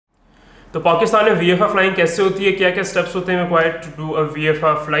तो पाकिस्तान में VFR flying कैसे होती है, क्या क्या स्टेप्स होते हैं required to do a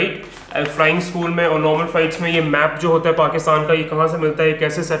VFR flight flying school में और नॉर्मल फ्लाइट्स में। ये मैप जो होता है पाकिस्तान का, ये कहाँ से मिलता है,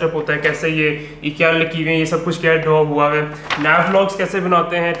 कैसे सेटअप होता है, कैसे ये क्या लिखी हुई है, ये सब कुछ क्या ड्रॉ हुआ है, नैव व्लॉग्स कैसे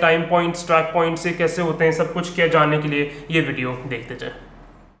बनाते हैं, टाइम पॉइंट्स ट्रैक पॉइंट्स से कैसे होते हैं, सब कुछ क्या जानने के लिए ये वीडियो देखते जाए।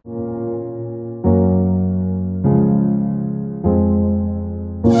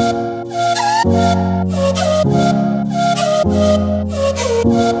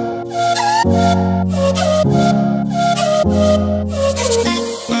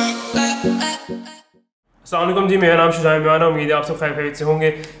 अस्सलामुअलैकुम जी, मेरा नाम शुजान, उम्मीद है आप सब खैरियत से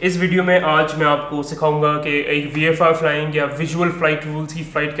होंगे। इस वीडियो में आज मैं आपको सिखाऊंगा कि एक VFR फ्लाइंग या विजुअल फ्लाइट रूल्स की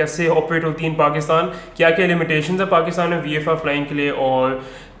फ़्लाइट कैसे ऑपरेट होती है इन पाकिस्तान, क्या क्या लिमिटेशंस है पाकिस्तान में VFR फ्लाइंग के लिए, और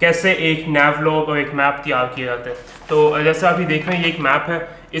कैसे एक नैवलॉग और एक मैप तैयार किया जाता है। तो जैसे आप ये देख रहे हैं, ये एक मैप है।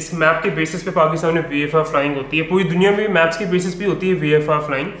 इस मैप के बेसिस पे पाकिस्तान में VFR फ्लाइंग होती है। पूरी दुनिया में मैप्स के बेसिस पे होती है VFR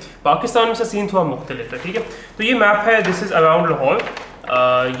फ्लाइंग। पाकिस्तान में से सीन थोड़ा मुख्तलिफ है, ठीक है। तो ये मैप है, दिस इज़ अराउंड लाहौर।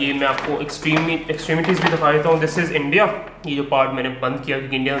 ये मैं आपको एक्सट्रीमिटीज़ भी दिखा देता हूँ। दिस इज़ इंडिया, ये जो पार्ट मैंने बंद किया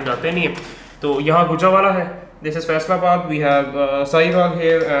क्योंकि इंडिया में जाते नहीं है। तो यहाँ गुजरावाला है, this is Faisalabad, we have Sahiwal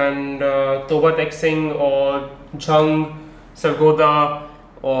hair and तोबा टेक्सिंग और झंग सरगोदा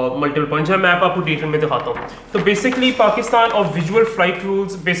और मल्टीपल पॉइंट्स। मैं मैप आपको डिटेल में दिखाता हूँ। तो बेसिकली पाकिस्तान और विजुअल फ्लाइट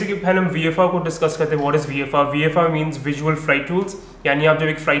रूल्स, बेसिकली पहले हम VFR को डिस्कस करते हैं। What is VFR? VFR means visual flight rules, यानी आप जब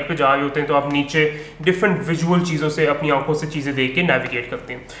एक फ़्लाइट पे जा रहे होते हैं तो आप नीचे डिफरेंट विजुअल चीज़ों से अपनी आंखों से चीज़ें देख के नेविगेट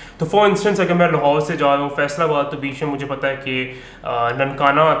करते हैं। तो फॉर इंस्टेंस अगर मैं लाहौर से जा रहा हूँ फैसलाबाद, तो बीच में मुझे पता है कि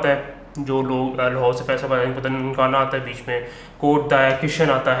ननकाना आता है, जो लोग लाहौर से फैसलाबाद पता ननकाना आता है, बीच में कोटदा है, किशन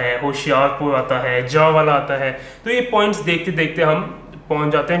आता है, होशियारपुर आता है, जवाला आता है। तो ये पॉइंट्स देखते देखते हम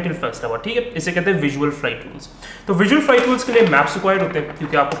पहुंच जाते हैं टिल फैसलाबाद, ठीक है। इसे कहते हैं विजुअल फ्लाइट रूल्स। तो विजुअल फ्लाइट रूल्स के लिए मैप्स रिक्वायर्ड होते हैं,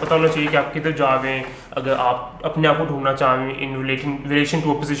 क्योंकि आपको पता होना चाहिए कि आप किधर जा रहे हैं। अगर आप अपने आप को ढूंढना चाहें in relation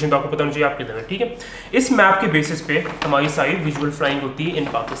to a position, तो आपको पता होना चाहिए आप किधर हैं, ठीक है। इस मैप के बेसिस पे हमारी सारी विजुअल फ्लाइंग होती है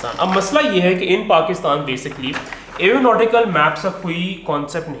इन पाकिस्तान। अब मसला ये है कि इन पाकिस्तान बेसिकली एरोनॉटिकल मैप्स का कोई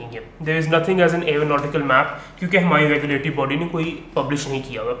कॉन्सेप्ट नहीं है। There is nothing as an aeronautical map, क्योंकि हमारी रेगुलेटरी बॉडी ने कोई पब्लिश नहीं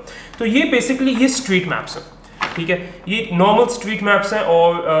किया हुआ। तो ये बेसिकली ये स्ट्रीट मैप्स हैं, ठीक है। ये नॉर्मल स्ट्रीट मैप्स हैं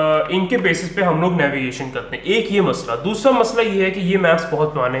और इनके बेसिस पे हम लोग नेविगेशन करते हैं। एक ये मसला। दूसरा मसला ये है कि ये मैप्स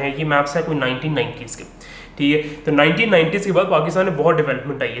बहुत पुराने हैं। ये मैप्स हैं कोई 1990s के, ठीक है। तो 1990s के बाद पाकिस्तान में बहुत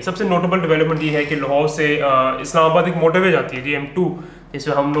डेवलपमेंट आई है। सबसे नोटेबल डेवलपमेंट ये है कि लाहौर से इस्लामाबाद एक मोटरवे जाती है, जी M2,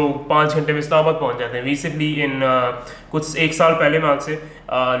 जिसमें हम लोग 5 घंटे में इस्लामाबाद पहुंच जाते हैं। रिसेंटली इन कुछ 1 साल पहले में आज से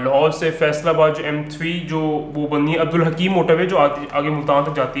लाहौर से फैसलाबाद जो M3 जो वो बनी है, अब्दुल हकीम मोटरवे जो आगे मुल्तान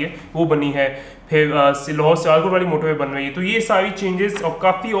तक जाती है, वो बनी है। फिर लाहौर सियालकोट वाली मोटरवे बन रही है। तो ये सारी चेंजेस और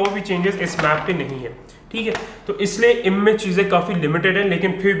काफ़ी और भी चेंजेस इस मैप पे नहीं है, ठीक है। तो इसलिए इनमें चीज़ें काफ़ी लिमिटेड हैं,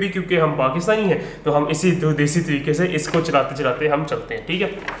 लेकिन फिर भी क्योंकि हम पाकिस्तानी हैं तो हम इसी देसी तरीके से इसको चलाते चलाते हम चलते हैं, ठीक है।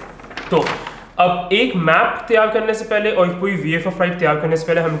 तो अब एक मैप तैयार करने से पहले और कोई VFR फ्लाइट तैयार करने से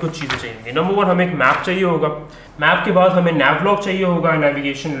पहले हमें कुछ चीज़ें चाहिए। नंबर 1, हमें एक मैप चाहिए होगा। मैप के बाद हमें नैव लॉग चाहिए होगा,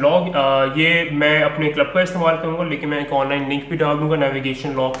 नेविगेशन लॉग। ये मैं अपने क्लब का इस्तेमाल करूँगा, लेकिन मैं एक ऑनलाइन लिंक भी डाल दूँगा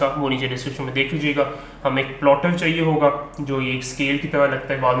नेविगेशन लॉग का, वो नीचे डिस्क्रिप्शन में देख लीजिएगा। हमें एक प्लॉटर चाहिए होगा, जो ये एक स्केल की तरह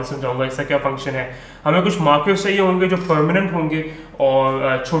लगता है, बाद में समझाऊंगा इसका क्या फंक्शन है। हमें कुछ मार्कर्स चाहिए होंगे जो परमानेंट होंगे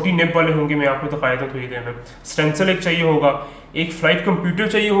और छोटी निब वाले होंगे, मैं आपको दिखाया था थोड़ी देर में। स्टेंसिल एक चाहिए होगा, एक फ्लाइट कंप्यूटर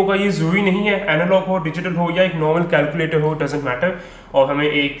चाहिए होगा। ये ज़रूरी नहीं है एनालॉग हो, डिजिटल हो या एक नॉर्मल कैलकुलेटर हो, डजेंट मैटर। और हमें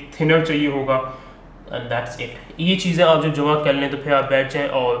एक थिनर चाहिए होगा, एंड दैट्स इट। ये चीज़ें आप जब जमा कर लें तो फिर आप बैठ जाएं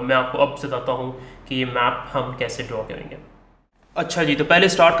और मैं आपको अब बताता हूँ कि ये मैप हम कैसे ड्रॉ करेंगे। अच्छा जी, तो पहले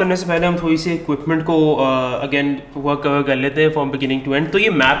स्टार्ट करने से पहले हम थोड़ी सी इक्विपमेंट को अगेन वर्क कवर कर लेते हैं फ्रॉम बिगिनिंग टू एंड। तो ये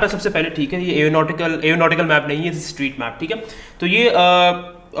मैप है सबसे पहले, ठीक है। ये एरोनॉटिकल मैप नहीं है, स्ट्रीट मैप, ठीक है। तो ये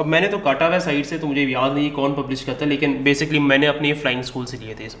अब मैंने तो काटा हुआ है साइड से, तो मुझे याद नहीं कौन पब्लिश करता है, लेकिन बेसिकली मैंने अपने फ्लाइंग स्कूल से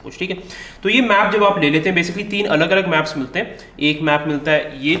लिए थे सब कुछ, ठीक है। तो ये मैप जब आप ले लेते हैं, बेसिकली 3 अलग अलग मैप्स मिलते हैं। एक मैप मिलता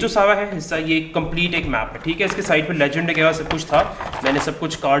है, ये जो सारा है हिस्सा, ये कंप्लीट एक मैप है, ठीक है। इसके साइड पर लेजेंड वगैरह सब कुछ था, मैंने सब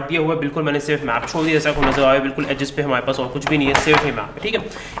कुछ काट दिया हुआ है, बिल्कुल मैंने सिर्फ मैप छोड़ दिया, जैसा को नजर आया, बिल्कुल एजेस पे हमारे पास और कुछ भी नहीं है, सिर्फ ये मैप है, ठीक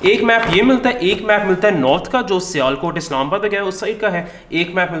है। एक मैप ये मिलता है, एक मैप मिलता है नॉर्थ का जो सियालकोट इस्लामाबाद वगैरह उस साइड का है,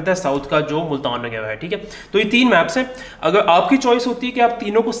 एक मैप मिलता है साउथ का जो मुल्तान वगैरह है, ठीक है। तो ये 3 मैप्स हैं। अगर आपकी चॉइस होती है कि आप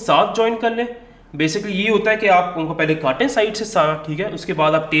तीनों को साथ ज्वाइन कर लें, बेसिकली ये होता है कि आप उनको पहले काटें साइड से सारा, ठीक है। उसके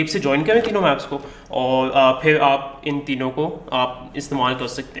बाद आप टेप से ज्वाइन करें तीनों मैप्स को, और फिर आप इन तीनों को आप इस्तेमाल कर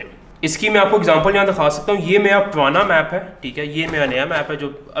सकते हैं। इसकी मैं आपको एग्जांपल यहाँ दिखा सकता हूँ। ये मेरा पुराना मैप है, ठीक है। ये मेरा नया मैप है जो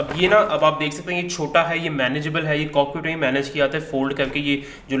अब ये ना, अब आप देख सकते हैं ये छोटा है, ये मैनेजेबल है, ये कॉकपिट में मैनेज किया जाता है फोल्ड करके। ये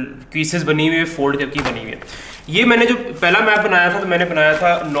जो पीसेस बनी हुई है फोल्ड करके बनी हुई है। ये मैंने जो पहला मैप बनाया था, तो मैंने बनाया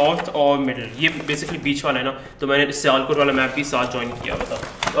था नॉर्थ और मिडिल, ये बेसिकली बीच वाला है ना, तो मैंने सियालकोट वाला मैप भी साथ ज्वाइन किया हुआ था।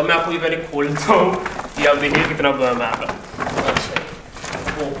 तो अब मैं आपको ये पहले खोल देता हूँ, ये आप देखिए कितना बड़ा मैप है। अच्छा,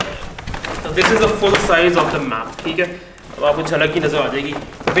 this is the full size of the map, ठीक है। अब आपको झलक की नज़र आ जाएगी।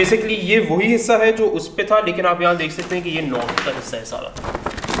 तो बेसिकली ये वही हिस्सा है जो उस पर था, लेकिन आप यहाँ देख सकते हैं कि ये नॉर्थ का हिस्सा है सारा,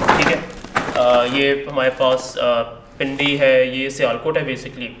 ठीक है। ये हमारे पास पिंडी है, ये सियालकोट है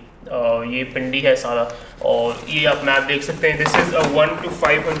बेसिकली, ये पिंडी है सारा। और ये आप मैप देख सकते हैं, this is a 1 to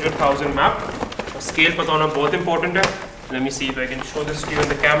 500,000 map. Scale पता होना बहुत इंपॉर्टेंट है। Let me see if I can show this to you on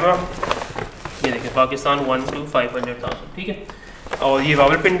the camera. ये देखिए पाकिस्तान 1 to 500,000, ठीक है। और ये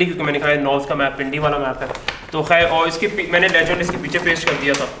रावलपिंडी, क्योंकि मैंने कहा है नॉर्थ का मैप पिंडी वाला मैप है। तो खैर, और इसके मैंने लेजेंड इसके पीछे पेश कर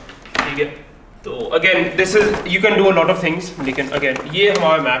दिया था, ठीक है। तो again this is you can do a lot of things, लेकिन अगेन ये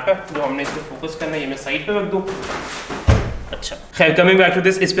हमारा मैप है जो हमने इस पर फोकस करना है। ये मैं साइड पे रख दूँ। अच्छा, खैर कमिंग बैक टू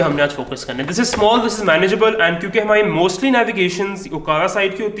दिस, इस पे हमने आज फोकस करना है। This is small, this is manageable, and क्योंकि हमारी मोस्टली नेविगेशंस उकारा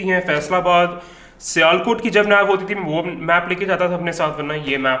साइड की होती हैं, फैसलाबाद सियालकोट की जब नैव होती थी मैं वो मैप लेके जाता था अपने साथ, वरना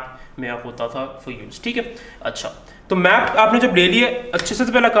ये मैप मेरा होता था फॉर यूज, ठीक है। अच्छा, तो मैप आपने जब ले लिया, अच्छे से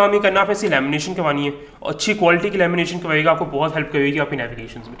तो पहला काम ये करना, आपने इसी लैमिनेशन करवानी है। अच्छी क्वालिटी की लैमिनेशन करवाएगा, आपको बहुत हेल्प करेगी आपकी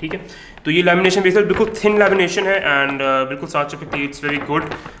नेविगेशन में, ठीक है। तो ये लैमिनेशन बेसिकली बिल्कुल थिन लैमिनेशन है एंड बिल्कुल साथ चिपकती है। It's very good,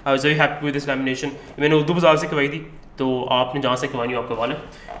 I was very happy with this lamination. मैंने उर्दू बाजार से करवाई थी, तो आपने जहाँ से करवानी हो आप करवा लें,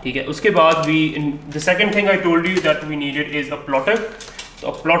 ठीक है। उसके बाद the second thing I told you that we needed is a plotter.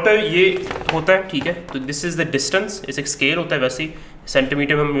 तो प्लॉटर ये होता है, ठीक है। तो दिस इज़ द डिस्टेंस, इस एक स्केल होता है, वैसे ही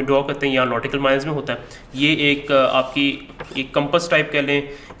सेंटीमीटर में हम ड्रॉ करते हैं या नॉटिकल माइल्स में होता है। ये एक आपकी एक कंपस टाइप कह लें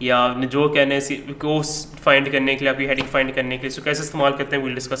या जो कहने कोर्स फाइंड करने के लिए, आपकी हेडिंग फाइंड करने के लिए इसको कैसे इस्तेमाल करते हैं,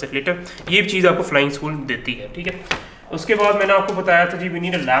 विल डिस्कस इट लेटर। ये चीज़ आपको फ्लाइंग स्कूल देती है, ठीक है। उसके बाद मैंने आपको बताया था जी we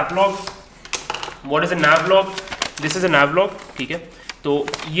need a naive log. What is a naive log? This is a naive log, ठीक है। तो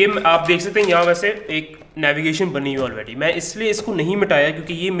ये आप देख सकते हैं यहाँ वैसे एक नेविगेशन बनी हुई ऑलरेडी। मैं इसलिए इसको नहीं मिटाया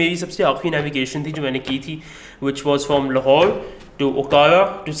क्योंकि ये मेरी सबसे आखिरी नेविगेशन थी जो मैंने की थी, which was from Lahore to Okara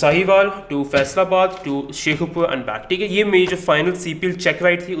to Sahiwal to Faisalabad to Shekhupur and back, ठीक है। ये मेरी जो फाइनल CPL चेक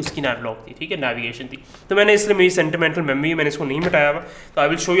राइड थी उसकी नैव लॉग थी, ठीक है, नेविगेशन थी। तो मैंने इसलिए मेरी सेंटिमेंटल मेमोरी, मैंने इसको नहीं मिटाया हुआ। तो I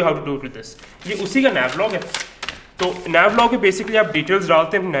will show you how to do it with this. ये उसी का नैव लॉग है। तो नैव लॉग में बेसिकली आप डिटेल्स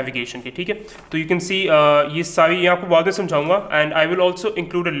डालते हैं नेविगेशन के, ठीक है। तो यू कैन सी ये सारी, ये आपको बाद में समझाऊंगा and I will also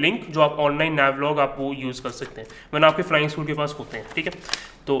include a link जो आप ऑनलाइन नैव लॉग आप वो यूज़ कर सकते हैं वरना आपके फ्लाइंग स्कूल के पास होते हैं, ठीक है।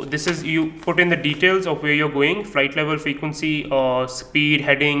 तो this is you put in the details of where you are going, flight level, frequency, speed,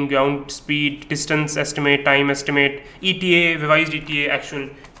 heading, ground speed, distance estimate, time estimate, ETA, revised ETA, actual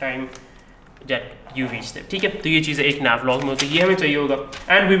time that you reach there, ठीक है। तो ये चीज़ें एक नैव log में होती है, ये हमें चाहिए होगा।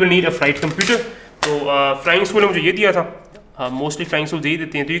 And we will need a flight computer. तो फ्लाइंग स्कूल ने मुझे ये दिया था, मोस्टली फ्लाइंग स्कूल यही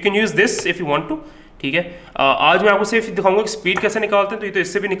देते हैं। तो you can use this if you want to, ठीक है। आज मैं आपको सिर्फ दिखाऊंगा कि स्पीड कैसे निकालते हैं। तो ये तो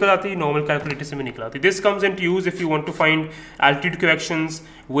इससे भी निकल आती है, नॉर्मल कैलकुलेटर से भी निकल आती है। This comes in to use if you want to find altitude corrections,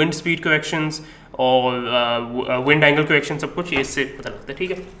 wind speed corrections और विंड एंगल करेक्शन, सब कुछ ये इससे पता लगता है,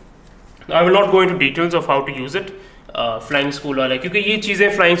 ठीक है। I will not go into details of how to use it flying school वाला, क्योंकि ये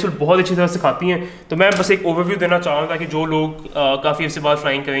चीज़ें फ्लाइंग स्कूल बहुत अच्छी तरह सिखाती हैं। तो मैं बस एक ओवरव्यू देना चाह रहा था कि जो लोग काफ़ी अर्से बाद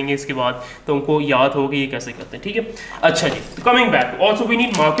फ्लाइंग करेंगे इसके बाद, तो उनको याद हो कि ये कैसे करते हैं, ठीक है। अच्छा जी, तो coming back, also we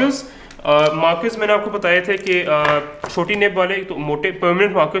need markers. Markers मैंने आपको बताए थे कि छोटी निब वाले, तो मोटे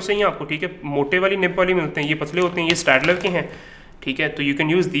परमानेंट मार्कर्स चाहिए आपको, ठीक है। मोटे वाली निब वाली मिलते हैं, ये पतले होते हैं, ये स्टैडलर के हैं, ठीक है। तो you can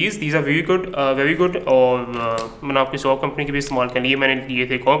use these are very good, very good. और मैंने आपकी 100 कंपनी के भी इस्तेमाल कर लिए, मैंने लिए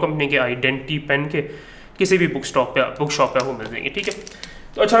थे कौन कंपनी के, आइडेंटिटी पेन के, किसी भी बुक शॉप पे वो मिल जाएंगे, ठीक है।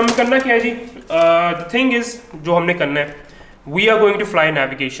 तो अच्छा, हमें करना क्या है जी? द थिंग इज़, जो हमने करना है, we are going to fly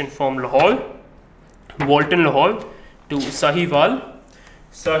navigation from Lahore, वॉल्टन Lahore to Sahiwal,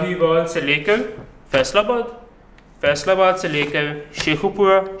 Sahiwal से लेकर फैसलाबाद, फैसलाबाद से लेकर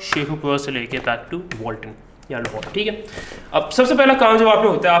शेखुपुरा, शेखुपुरा से लेकर बैक टू वॉल्टन या लाहौर, ठीक है। अब सबसे पहला काम जो आपने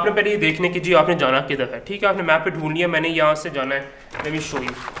होता है, आपने पहले ये देखने की जी आपने जाना किधर है, ठीक है। आपने मैप पे ढूंढ लिया, मैंने यहाँ से जाना है, let me show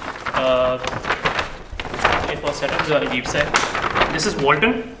you. Setup जो अजीब सा है, this is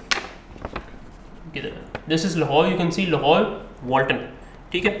वॉल्टन, this is Lahore, you can see Lahore वॉल्टन,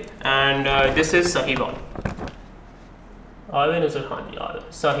 ठीक है। एंड दिस इज साहिवाल, आगे नजर, हाँ जी आ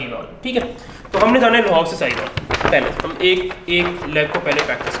रहा साहिवाल, ठीक है। तो हमने जाना है लाहौर से साहिवाल। पहले हम एक लेग को पहले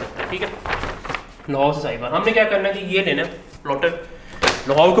प्रैक्टिस करते हैं, ठीक है। लाहौर से साहिवाल हमने क्या करना है कि ये लेना है प्लॉटर,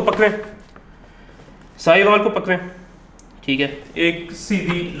 लाहौर को पकड़ें, साहिवाल को पकड़ें, ठीक है। एक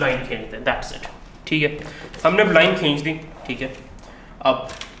सीधी लाइन खींचते हैं, दैट्स इट, ठीक है। हमने लाइन खींच दी, ठीक है। अब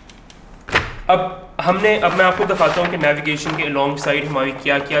मैं आपको दिखाता हूँ कि नेविगेशन के अलॉन्ग साइड हमारी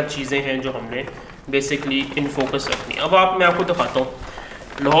क्या क्या चीज़ें हैं जो हमने बेसिकली इन फोकस रखनी है। अब मैं आपको दिखाता हूँ।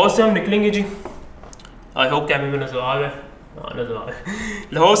 लाहौर से हम निकलेंगे जी, आई होप कैमरे में नजर आ रहा है, हाँ नजर आ रहा है।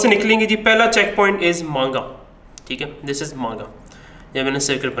 लाहौर से निकलेंगे जी, पहला चेक पॉइंट इज़ मांगा, ठीक है। दिस इज़ मांगा, ये मैंने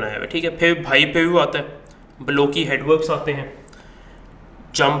सर्कल बनाया हुआ है, ठीक है। फिर भाई पेरू आता है, बलोकी हेडवर्क्स आते हैं,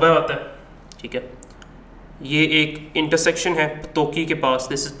 जम्बर आता है, ठीक है। ये एक इंटरसेक्शन है पतोकी के पास,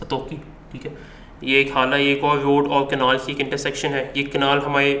 दिस इज पतोकी, ठीक है। ये एक हाला, ये एक और रोड और कनाल की एक इंटरसेक्शन है। ये कनाल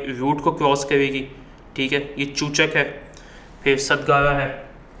हमारे रूट को क्रॉस करेगी, ठीक है। ये चूचक है, फिर सदगारा है,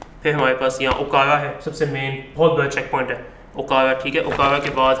 फिर हमारे पास यहाँ उकारा है, सबसे मेन बहुत बड़ा चेक पॉइंट है उकारा, ठीक है। उकारा के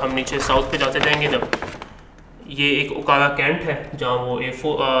बाद हम नीचे साउथ पे जाते जाएंगे जब ये एक उकारा कैंट है जहाँ वो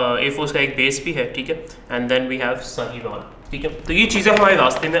एयरफोर्स का एक बेस भी है, ठीक है। And then we have Sahiwal, ठीक है। तो ये चीज़ें हमारे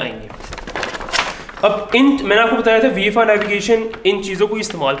रास्ते में आएंगी। अब मैंने आपको बताया था VFR नेविगेशन इन चीज़ों को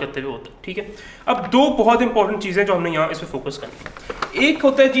इस्तेमाल करते हुए होता है, ठीक है। अब दो बहुत इंपॉर्टेंट चीज़ें जो हमने यहाँ इस पर फोकस करनी है, एक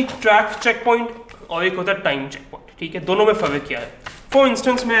होता है जी ट्रैक चेक पॉइंट और एक होता है टाइम चेक पॉइंट, ठीक है। दोनों में फ़र्क क्या है? फॉर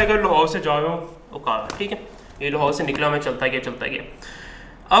इंस्टेंस मैं अगर लाहौर से जा रहा हूँ उकारा, ठीक है, ये लाहौर से निकला, मैं चलता गया।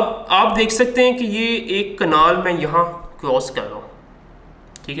 अब आप देख सकते हैं कि ये एक कनाल मैं यहाँ क्रॉस कर रहा हूँ,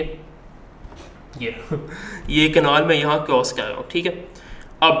 ठीक है। ये कनाल मैं यहाँ क्रॉस कर रहा हूँ, ठीक है।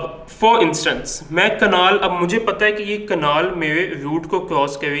 अब फॉर इंस्टेंस मैं कनाल, अब मुझे पता है कि ये कनाल मेरे रूट को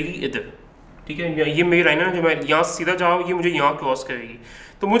क्रॉस करेगी इधर, ठीक है। ये मेरी लाइन है ना, जो मैं यहाँ सीधा जा रहा हूँ, ये मुझे यहाँ क्रॉस करेगी।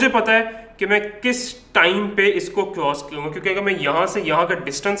 तो मुझे पता है कि मैं किस टाइम पे इसको क्रॉस करूँगा, क्योंकि अगर मैं यहाँ से यहाँ का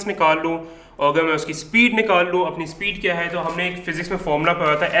डिस्टेंस निकाल लूँ और अगर मैं उसकी स्पीड निकाल लूँ, अपनी स्पीड क्या है, तो हमने एक फिजिक्स में फॉर्मूला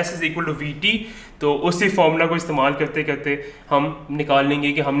पढ़ा था S=VT, तो उसी फॉर्मूला को इस्तेमाल करते करते हम निकाल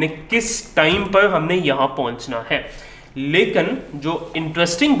लेंगे कि हमने किस टाइम पर हमने यहाँ पहुँचना है। लेकिन जो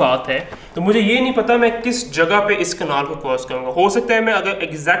इंटरेस्टिंग बात है, तो मुझे ये नहीं पता मैं किस जगह पे इस कनाल को क्रॉस करूँगा। हो सकता है मैं अगर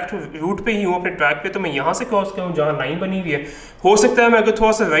एग्जैक्ट रूट पे ही हूँ अपने ट्रैक पे, तो मैं यहाँ से क्रॉस करूँ जहाँ लाइन बनी हुई है। हो सकता है मैं अगर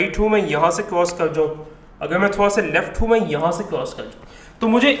थोड़ा सा राइट हूँ, मैं यहाँ से क्रॉस कर जाऊँ, अगर मैं थोड़ा सा लेफ्ट हूँ, मैं यहाँ से क्रॉस कर जाऊँ। तो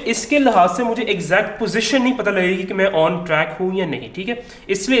मुझे इसके लिहाज से मुझे एग्जैक्ट पोजीशन नहीं पता लगेगी कि मैं ऑन ट्रैक हूँ या नहीं, ठीक है।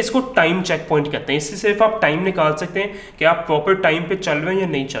 इसलिए इसको टाइम चेक पॉइंट कहते हैं। इससे सिर्फ आप टाइम निकाल सकते हैं कि आप प्रॉपर टाइम पे चल रहे हैं या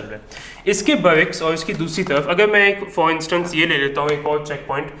नहीं चल रहे हैं। इसके बरक्स और इसकी दूसरी तरफ अगर मैं एक फॉर इंस्टेंस ये ले लेता हूँ, एक और चेक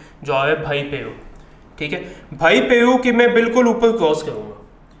पॉइंट जो आ रहा है भाई पेरू, ठीक है। भाई पेरू कि मैं बिल्कुल ऊपर क्रॉस करूँगा,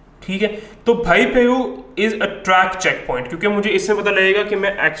 ठीक है। तो भाई Peru is a track check point, क्योंकि मुझे इससे पता लगेगा कि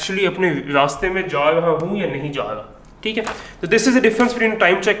मैं एक्चुअली अपने रास्ते में जा रहा हूँ या नहीं जा रहा, ठीक है। तो this is the difference between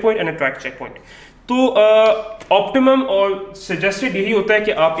time check point and a track check point. तो ऑप्टिमम और सजेस्टेड यही होता है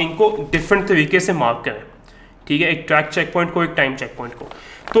कि आप इनको डिफरेंट तरीके से मार्क करें, ठीक है, एक ट्रैक चेक पॉइंट को, एक टाइम चेक पॉइंट को।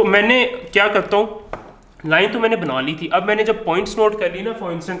 तो मैंने क्या करता हूँ, लाइन तो मैंने बना ली थी। अब मैंने जब पॉइंट्स नोट कर ली ना,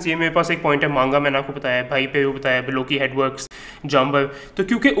 फॉर इंस्टेंस ये मेरे पास एक पॉइंट है मांगा, मैंने आपको बताया, भाई पेरू बताया, बिलो की हेडवर्क्स, जम्बर। तो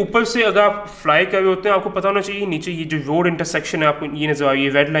क्योंकि ऊपर से अगर आप फ्लाई कर रहे होते हैं, आपको पता होना चाहिए नीचे ये जो रोड इंटरसेक्शन है आपको ये नजर आ रही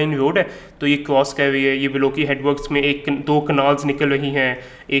है, रेड लाइन रोड है, तो ये क्रॉस कर रही है। ये बिलो की हेडवर्क्स में दो कनाल्स निकल रही हैं,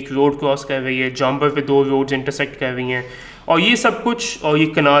 एक रोड क्रॉस कर रही है, जम्बर पे दो रोड्स इंटरसेक्ट कर रही हैं, और ये सब कुछ, और ये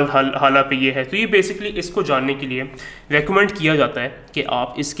कनाल हाला पे ये है। तो ये बेसिकली इसको जानने के लिए रेकमेंड किया जाता है कि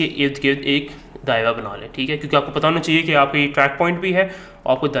आप इसके इर्द गिर्द एक दायरा बना लें, ठीक है, क्योंकि आपको पता होना चाहिए कि आपका ये ट्रैक पॉइंट भी है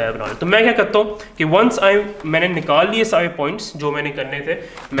और आपको दायरा बना लें। तो मैं क्या करता हूँ कि मैंने निकाल लिए सारे पॉइंट्स जो मैंने करने थे,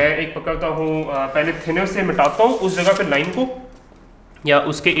 मैं एक पकड़ता हूँ, पहले थिनर से मिटाता हूँ उस जगह पे लाइन को, या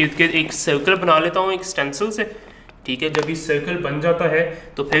उसके इर्द गिर्द एक सर्कल बना लेता हूँ एक स्टेंसिल से, ठीक है। जब ये सर्कल बन जाता है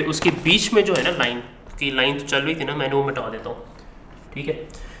तो फिर उसके बीच में जो है ना लाइन तो चल रही थी ना, मैंने वो मिटा देता हूँ, ठीक है।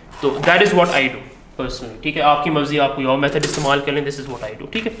 तो that is what I do personally, ठीक है। आपकी मर्जी, आप कोई और मेथड इस्तेमाल कर लें, this is what I do,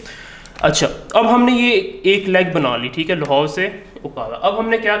 ठीक है। अच्छा, अब हमने ये एक लेग बना ली, ठीक है, लाहौर से उकारा। अब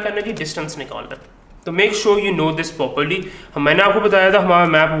हमने क्या करना है कि डिस्टेंस निकालना है। तो make sure you know this properly. मैंने आपको बताया था हमारा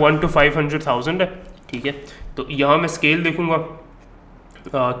मैप 1 to 500,000 है, ठीक है। तो यहाँ मैं स्केल देखूंगा,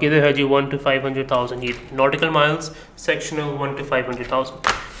 किधर है जी 1 to 500,000, ये नॉटिकल माइल्स सेक्शनल 1 to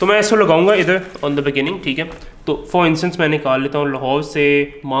 500,000। तो मैं ऐसा लगाऊंगा इधर ऑन द बिगिनिंग, ठीक है। तो फॉर इंस्टेंस मैं निकाल लेता हूँ लाहौर से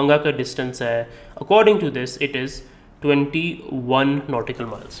मांगा का डिस्टेंस है, according to this it is 21 nautical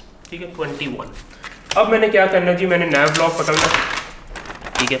miles, ठीक है, 21। अब मैंने क्या करना जी, मैंने नैव ब्लॉक पकड़ना,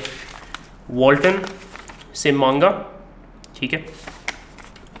 ठीक है, वॉल्टन से मांगा, ठीक है।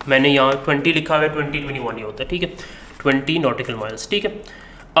 मैंने यहाँ 20 लिखा हुआ है, 20-21 ये होता है, ठीक है, 20 नॉटिकल माइल्स, ठीक है।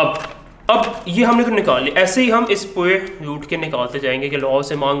 अब ये हमने तो निकाल लिया। ऐसे ही हम इस पूरे रूट के निकालते जाएंगे कि लाहौर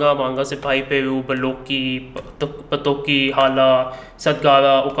से मांगा से भाई पेरू, बलोकी, पतोकी, हाला,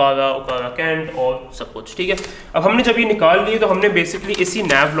 सदगारा, उकारा कैंट और सब कुछ, ठीक है। अब हमने जब ये निकाल लिए तो हमने बेसिकली इसी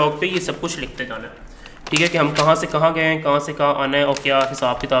नैव लॉग पे ये सब कुछ लिखते जाना है, ठीक है, कि हम कहाँ से कहाँ गए हैं, कहाँ से कहाँ आना है और क्या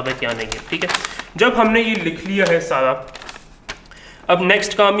हिसाब किताब है, क्या नहीं है, ठीक है। जब हमने ये लिख लिया है सारा, अब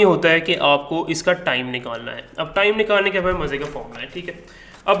नेक्स्ट काम ये होता है कि आपको इसका टाइम निकालना है। अब टाइम निकालने के बाद मज़े का फॉर्मूला है, ठीक है।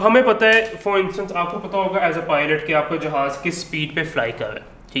 अब हमें पता है, फॉर इंस्टेंस आपको पता होगा एज अ पायलट कि आपका जहाज़ किस स्पीड पे फ्लाई कर रहा है,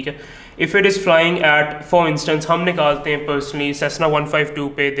 ठीक है। If it is flying eight, for instance हम निकालते हैं पर्सनली सेसना 152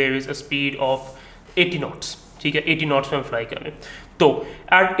 पे there is a speed of 80 knots, ठीक है, 80 नॉट्स में हम फ्लाई कर रहे हैं। तो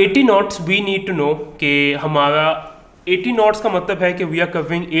eight 80 knots we need to know कि हमारा 80 नॉट्स का मतलब है कि we are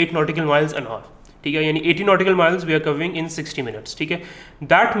covering 8 nautical miles an hour, ठीक है, यानी 80 nautical miles we are covering in 60 minutes, ठीक है।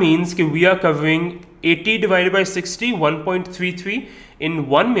 दैट मीन्स कि we are covering 80 divided by 60 1.33, in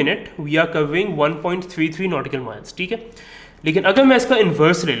 1 minute we are covering 1.33 nautical miles, ठीक है। लेकिन अगर मैं इसका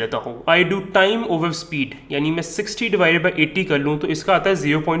इन्वर्स ले लेता हूँ, I do time over speed, यानी मैं 60 डिवाइडेड बाई 80 कर लूँ तो इसका आता है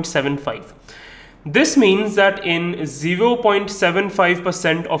 0.75। This means that in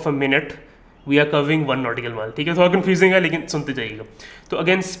 0.75% of a minute we are covering 1 nautical mile, ठीक है। थोड़ा कंफ्यूजिंग है लेकिन सुनते जाइएगा। तो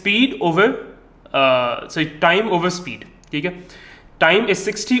again speed over time over speed, ठीक है। Time is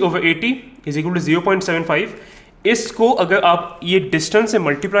 60 over 80 is equal to 0.75। इसको अगर आप ये डिस्टेंस से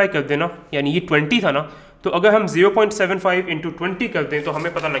मल्टीप्लाई कर देना, यानी ये 20 था ना, तो अगर हम 0.75 इंटू 20 कर दें तो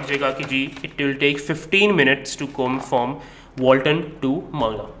हमें पता लग जाएगा कि जी it will take 15 minutes to come from वॉल्टन to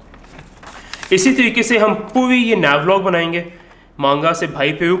मांगा। इसी तरीके से हम पूरी ये नैवलॉग बनाएंगे। मांगा से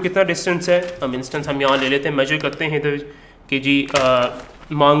भाई पेरू कितना डिस्टेंस है, हम इंस्टेंस हम यहाँ ले लेते हैं, मेजर करते हैं इधर कि जी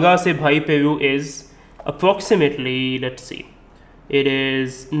मांगा से भाई Peru is approximately let's see it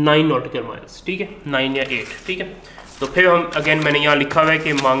is 9 nautical miles, ठीक है, 9 या 8, ठीक है। तो फिर हम अगेन मैंने यहाँ लिखा हुआ है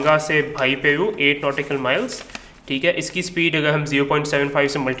कि मांगा से भाई पेरू 8 नॉटिकल माइल्स, ठीक है। इसकी स्पीड अगर हम 0.75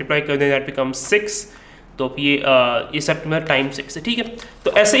 से मल्टीप्लाई कर दें दैट बिकम्स 6, तो ये सब मेरा टाइम 6 है, ठीक है।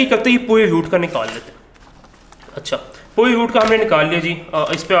 तो ऐसे ही करते ही पूरे रूट का निकाल लेते हैं। अच्छा, पूरे रूट का हमने निकाल लिया जी।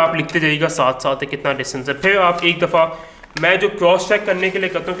 इस पर आप लिखते जाइएगा साथ साथ कितना डिस्टेंस है। फिर आप एक दफ़ा मैं जो क्रॉस चेक करने के लिए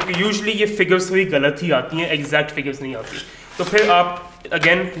करता हूँ, क्योंकि यूजुअली ये फिगर्स थोड़ी गलत ही आती हैं, एग्जैक्ट फिगर्स नहीं आती, तो फिर आप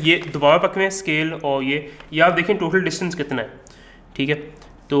अगेन ये दोबारा पकड़ें स्केल और ये आप देखें टोटल डिस्टेंस कितना है, ठीक है।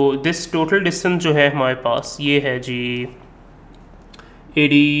 तो दिस टोटल डिस्टेंस जो है हमारे पास ये है जी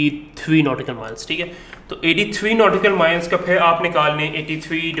 83 नॉटिकल माइल्स, ठीक है। तो 83 नॉटिकल माइल्स का फिर आप निकाल लें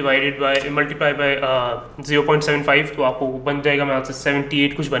 83 डिवाइडेड बाय मल्टीप्लाई बाय 0.75, तो आपको बन जाएगा मैं आपसे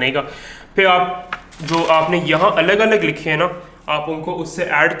 78 कुछ बनेगा। फिर आप जो आपने यहाँ अलग अलग लिखे हैं ना, आप उनको उससे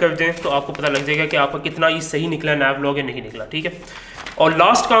ऐड कर दें तो आपको पता लग जाएगा कि आपका कितना ये सही निकला नैवलॉग या नहीं निकला, ठीक है। और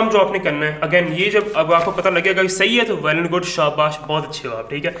लास्ट काम जो आपने करना है, अगेन ये जब अब आपको पता लगेगा कि सही है तो वेल एंड गुड, शाबाश, बहुत अच्छे हो आप,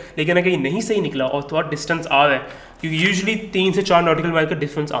 ठीक है। लेकिन अगर ये नहीं सही निकला और थोड़ा डिस्टेंस आ रहा है, क्योंकि यूजुअली 3 से 4 नॉटिकल माइल का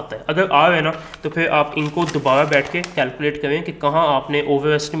डिफरेंस आता है, अगर आ रहा है ना, तो फिर आप इनको दोबारा बैठ के कैलकुलेट करें कि कहाँ आपने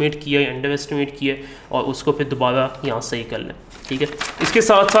ओवर एस्टिमेट किया या अंडर एस्टिमेट किया, और उसको फिर दोबारा यहाँ सही कर लें, ठीक है। इसके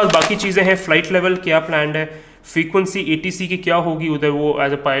साथ साथ बाकी चीज़ें हैं, फ़्लाइट लेवल क्या प्लान्ड है, फ्रीक्वेंसी ATC की क्या होगी, उधर वो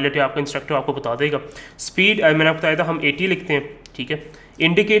एज अ पायलट या आपका इंस्ट्रक्टर आपको बता देगा। स्पीड मैंने आपको बताया था हम 80 लिखते हैं, ठीक है।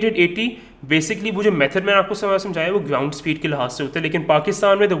 इंडिकेटेड 80 बेसिकली वो जो मेथड मैंने आपको समझाया वो ग्राउंड स्पीड के लिहाज से होता है, लेकिन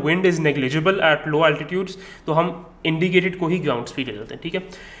पाकिस्तान में the wind is negligible at low altitudes, तो हम इंडिकेटेड को ही ग्राउंड स्पीड ले लेते हैं, ठीक है।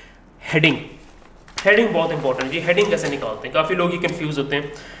 हेडिंग बहुत इंपॉर्टेंट है जी। हेडिंग कैसे निकालते हैं, काफ़ी लोग ये कन्फ्यूज़ होते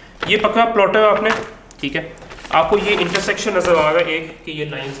हैं। ये पकड़ा प्लॉटर आपने, ठीक है। आपको ये इंटरसेक्शन नज़र आ रहा है एक, कि ये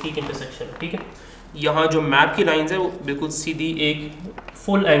लाइन्स की एक इंटरसेक्शन है, ठीक है। यहाँ जो मैप की लाइंस है वो बिल्कुल सीधी एक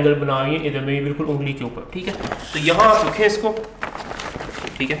फुल एंगल बना रही है इधर में बिल्कुल उंगली के ऊपर, ठीक है। तो यहाँ आप रखें इसको,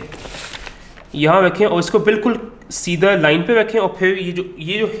 ठीक है, यहाँ रखें और इसको बिल्कुल सीधा लाइन पे रखें, और फिर ये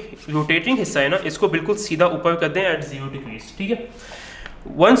जो रोटेटिंग हिस्सा है ना, इसको बिल्कुल सीधा ऊपर कर दें एट 0 डिग्रीज, ठीक है।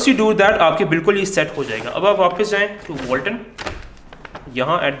 वंस यू डू दैट आपके बिल्कुल ये सेट हो जाएगा। अब आप वापस जाएँ टू वॉल्टन,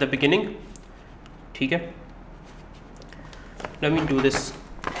 यहाँ एट द बिगिनिंग, ठीक है। Let me do this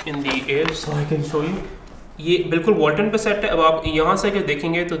in the air so I can show you. ये बिल्कुल वॉल्टन पे सेट है। अब आप यहाँ से अगर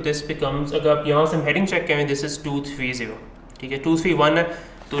देखेंगे तो दिस बिकम्स, अगर आप यहाँ से हेडिंग चेक करें, दिस इज़ 230, ठीक है। 231 है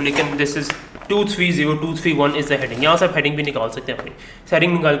तो, लेकिन this is 230, 231 is the heading. यहाँ से आप हेडिंग भी निकाल सकते हैं अपनी,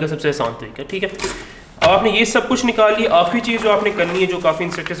 हेडिंग निकाल कर सबसे आसान तरीका, ठीक है। अब आपने ये सब कुछ निकाल लिया। आखिरी चीज़ जो आपने करनी है, जो काफ़ी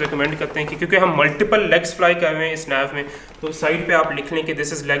इंस्ट्रक्टर्स रिकमेंड करते हैं कि क्योंकि हम मल्टीपल लेग्स फ्लाई कर रहे हैं इस नैव में, तो साइड पे आप लिख लें कि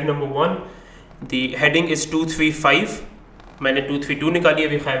this is leg number 1, the heading is 235, मैंने 232 निकाली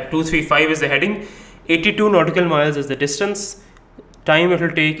अभी, खैर 235 is the heading, 82 nautical miles is the distance, time it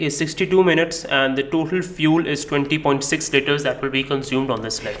will take is 62 minutes and the total fuel is 20.6 liters that will be consumed on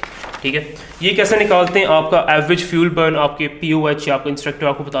this leg, ठीक है। ये कैसे निकालते हैं, आपका एवरेज फ्यूल बर्न आपके POH या आपका इंस्ट्रक्टर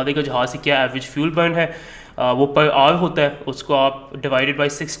आपको बता देगा जहाँ से क्या एवरेज फ्यूल बर्न है, वो पर आवर होता है, उसको आप डिवाइडेड बाई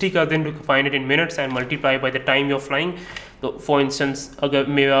 60 कर दें to find it in minutes and multiply by the time you are flying. तो फॉर इंस्टेंस अगर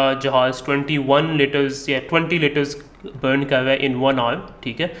मेरा जहाज़ 21 लीटर्स या 20 लीटर्स बर्न कर रहा है इन 1 आवर,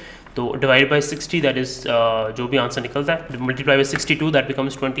 ठीक है, तो डिवाइड बाई 60 दैट इज़ जो भी आंसर निकलता है, multiply by 62 that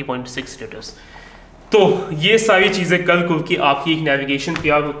becomes 20.6 litres. तो ये सारी चीज़ें कल को की आपकी एक नेविगेशन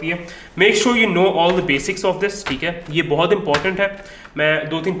तैयार होती है। Make sure you know all the basics of this, ठीक है, ये बहुत इंपॉर्टेंट है। मैं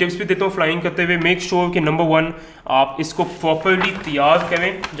 2-3 टिप्स भी देता हूँ फ्लाइंग करते हुए। मेक श्योर कि नंबर 1 आप इसको प्रॉपरली तैयार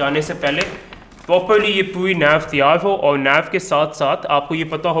करें, जाने से पहले प्रॉपरली ये पूरी नैव तैयार हो, और नैव के साथ साथ आपको ये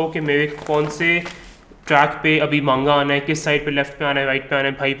पता हो कि मेरे कौन से ट्रैक पे अभी मांगा आना है, किस साइड पे, लेफ्ट पे आना है, राइट पे आना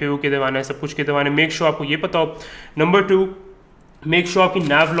है, भाई पे वो किधर आना है, सब कुछ किधर आना है। मेक श्योर आपको ये पता हो। नंबर 2 मेक श्योर आपकी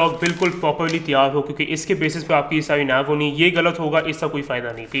नैव लॉग बिल्कुल प्रॉपरली तैयार हो, क्योंकि इसके बेसिस पे आपकी सारी नैव होनी, ये गलत होगा इसका कोई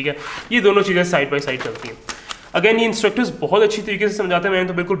फ़ायदा नहीं, ठीक है। ये दोनों चीज़ें साइड बाय साइड चलती हैं। अगेन ये इंस्ट्रक्टर्स बहुत अच्छी तरीके से समझाते हैं, मैंने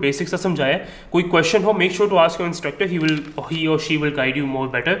तो बिल्कुल बेसिक सा समझाया है। कोई क्वेश्चन हो make sure to ask your instructor, ही और she will guide you more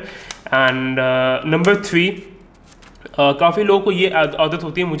better. And number 3, काफ़ी लोगों को ये आदत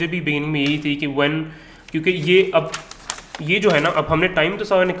होती है, मुझे भी बिगिनिंग में यही थी कि क्योंकि ये जो है ना, अब हमने टाइम तो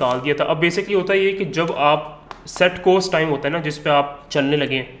सारा निकाल दिया था। अब बेसिकली होता है ये कि जब आप सेट कोर्स टाइम होता है ना, जिस पे आप चलने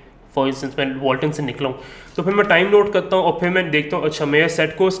लगे, फॉर इंस्टेंस मैं वॉल्टन से निकला हूँ, तो फिर मैं टाइम नोट करता हूँ और फिर मैं देखता हूँ अच्छा मेरा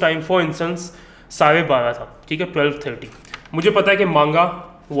set course time for instance 12:30 था, ठीक है, 12:30। मुझे पता है कि मांगा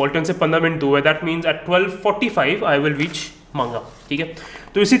वॉल्टन से 15 मिनट दूर है, that means eight 12:45 I will reach मांगा, ठीक है।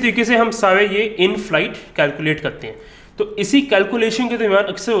 तो इसी तरीके से हम सारे ये इन फ्लाइट कैलकुलेट करते हैं। तो इसी कैलकुलेशन के दरमियान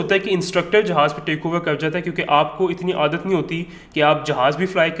अक्सर होता है कि इंस्ट्रक्टर जहाज़ पे टेक ओवर कर जाता है, क्योंकि आपको इतनी आदत नहीं होती कि आप जहाज़ भी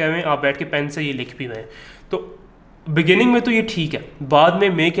फ्लाई कर रहे हैं, आप बैठ के पेन से ये लिख भी रहे हैं। तो बिगिनिंग में तो ये ठीक है, बाद में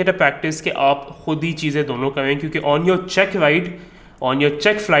मेक इट अ प्रैक्टिस कि आप खुद ही चीज़ें दोनों करें, क्योंकि on your check ride, on your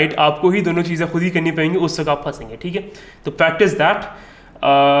check flight आपको ही दोनों चीज़ें खुद ही करनी पड़ेंगी, उस वक्त आप फंसेंगे, ठीक है। तो प्रैक्टिस दैट।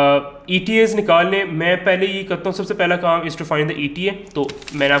 ETAs निकालने मैं पहले ये करता हूँ, सबसे पहला काम is to find the ETA। तो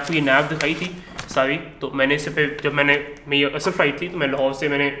मैंने आपको ये नैव दिखाई थी सारी, तो मैंने इससे पे जब मेरी असल फ्लाइट थी तो मैं लाहौर से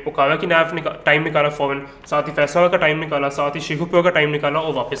मैंने ओकावा की नैव टाइम निकाला फ़ौरन, साथ ही फैसला का टाइम निकाला, साथ ही शेखुपुरा का टाइम निकाला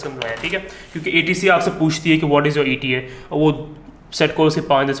और वापस करवाया, ठीक है। क्योंकि ATC आपसे पूछती है कि व्हाट इज़ योर ETA, और वो सेट कोर्स के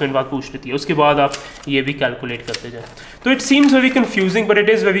 5-10 मिनट बाद पूछ लेती है, उसके बाद आप ये भी कैलकुलेट करते जाएँ। तो it seems very confusing but it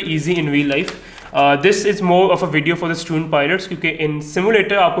is very easy in real life. This is more of a video for the student pilots, क्योंकि इन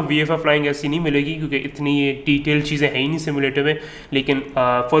सिमुलेटर आपको VFR फ्लाइंग ऐसी नहीं मिलेगी, क्योंकि इतनी ये डिटेल चीज़ें हैं ही नहीं सिमुलेटर में। लेकिन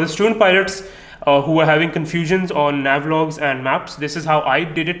for the student pilots who are having confusions on navlogs and maps, this is how I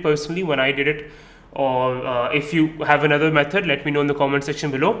did it personally when I did it. Or if you have another method, let me know in the comment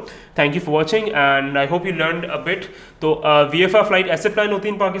section below. Thank you for watching and I hope you learned a bit. तो VFR flight ऐसे plan होती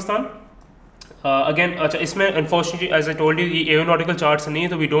है इन Pakistan. Again, अच्छा इसमें unfortunately as I told you ये aeronautical charts नहीं है,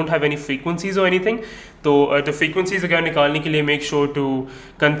 तो we don't have any frequencies or anything. तो the frequencies अगर निकालने के लिए make sure to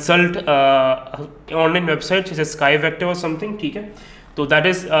consult online website जैसे Sky Vector or something, ठीक है। So that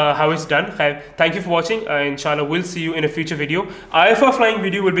is how it's done. Thank you for watching. Inshallah, we'll see you in a future video. IFR flying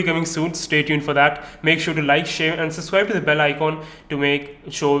video will be coming soon. Stay tuned for that. Make sure to like, share, and subscribe to the bell icon to make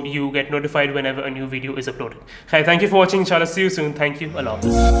sure you get notified whenever a new video is uploaded. Thank you for watching. Inshallah, see you soon. Thank you. Allah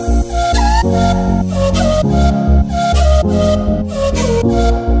Hafiz.